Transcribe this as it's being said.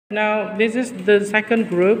Now, this is the second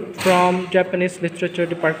group from Japanese Literature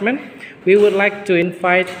Department. We would like to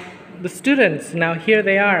invite the students. Now, here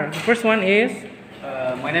they are. The first one is...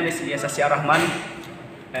 My name is Rahman,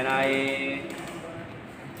 and I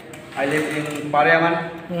live in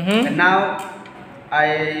Pariaman, and now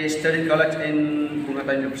I study college in Bung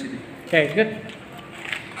University. Okay, good.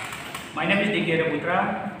 My name is Diki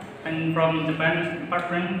Putra. I'm from Japan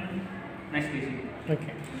department. Nice to meet you.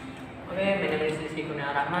 Okay. Okay, my name is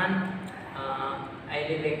Rahman. I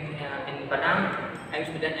live in Padang. I'm a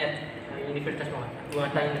student at Universitas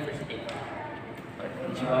University.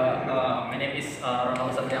 My name is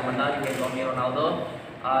Ronaldo Satria Manda. You can call me Ronaldo.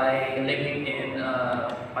 I living in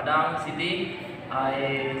Padang City.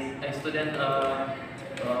 I student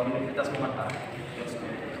Universitas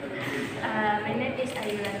My name is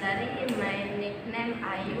Ayu Landari. My nickname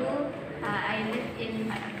Ayu. I live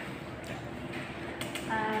in Padang.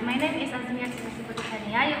 My name is Azmi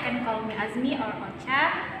Putusania. You can call me Azmi or Ocha.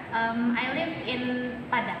 I live in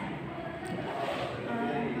Padang.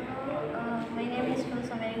 My name is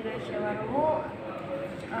Fulsamari Graciawaru.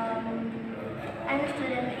 I'm a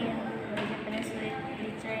student in Japanese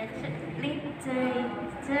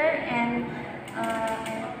literature and I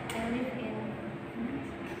live in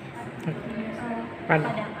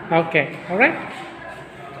Padang. Okay, all right.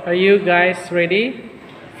 Are you guys ready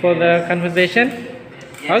for the conversation?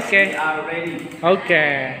 Yes, Okay. we are ready.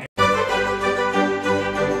 Okay.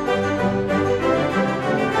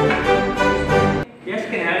 Yes,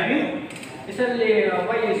 can I help you? Recently,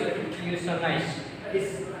 why you so nice?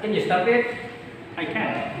 Can you stop it? I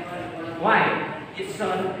can. Why? It's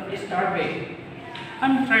starving.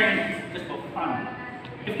 I'm trying just for fun.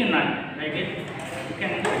 If you not like it, you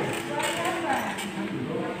can do it.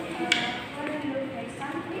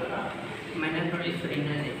 My neighbor is very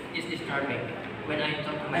nice. It's disturbing. When I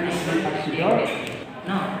talk to my neighbor, no, let's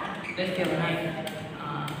feel nice.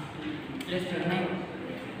 Let's feel nice.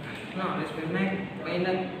 No, let's feel nice.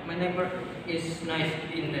 My neighbor is nice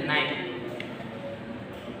in the night.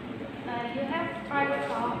 You have tried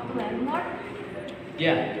to learn more?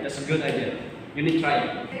 Yeah, that's a good idea. You need to try it.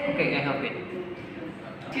 Okay, I help it.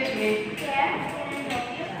 Excuse me. Yes, can I help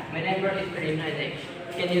you? My neighbor is very nice.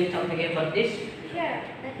 Can you talk to me about this? Sure,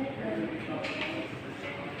 let me go.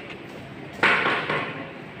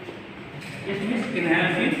 Yes, miss, can I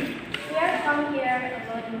help you? We are come here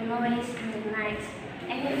about the noise in the night,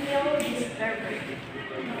 and you feel disturbed.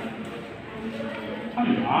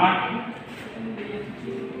 Come on.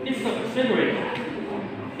 This is a cigarette.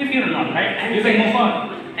 If you're not right, you can move on.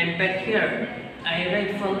 I'm back here. I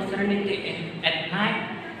read for Serenity at night,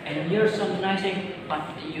 and you're so nice, but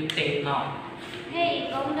you think no. Hey,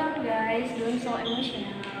 calm down, guys. Don't so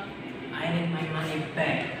emotional. I need my money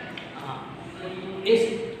back.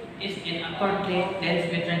 Is in according dance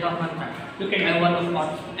with rental contract. I want to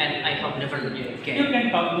watch, and I hope never You again.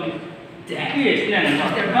 can talk to me. Dad. Yes,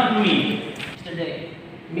 landlord, not me. Yesterday,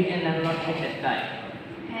 me and landlord met that guy.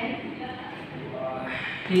 And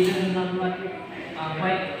He does not want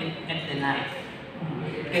wait at the night.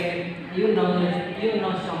 Okay, you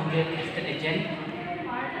know some real estate agent.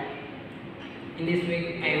 In this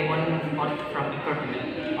week, I want to bought from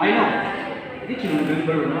apartment. I know. Did you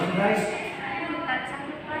remember Ronaldo, guys? got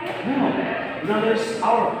some fire? No, Ronaldo is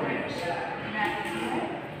our friend.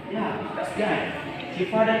 Yeah, that's the guy. His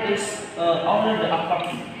father is owner of the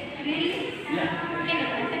apartment. Really? Yeah, Can you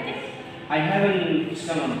contact it? I haven't his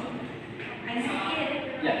number. I see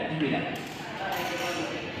it. Yeah, give me that.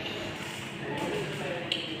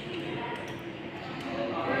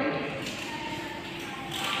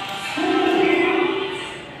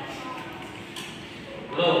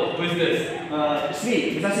 Hello, who is this? It's me,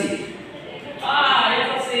 Mutasi. Yes,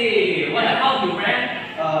 I see. What about you, friend?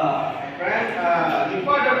 My friend, the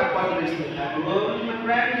father of apartment is the alone, my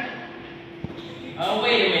friend.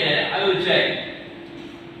 Wait a minute. I will check.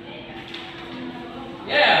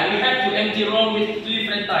 Yeah, we have two empty rooms with two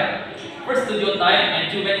different types. First studio type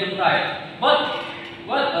and two bedroom type. But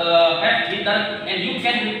what have been done, and you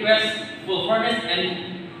can request full furnace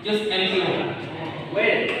and just empty room.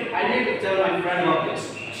 Wait, I need to tell my friend about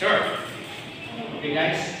this. Sure. Okay,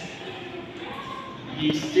 guys.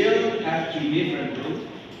 We still have two different rooms.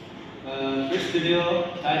 First studio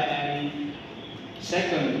type and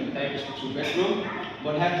second type is two bedroom.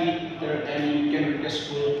 But have heater and you can request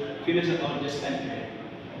full finish it or just empty.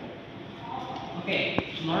 Okay,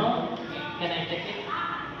 tomorrow can I take it?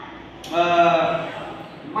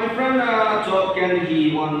 My friend told can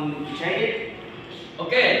he want to check it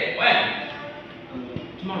Okay, when?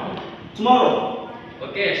 Tomorrow. tomorrow.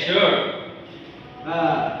 Okay, sure.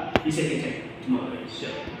 He said he can check tomorrow. Sure.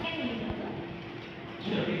 Can you?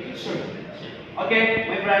 Sure. Sure. Okay,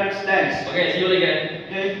 my friends, thanks. Okay, see you again.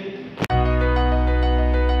 Okay.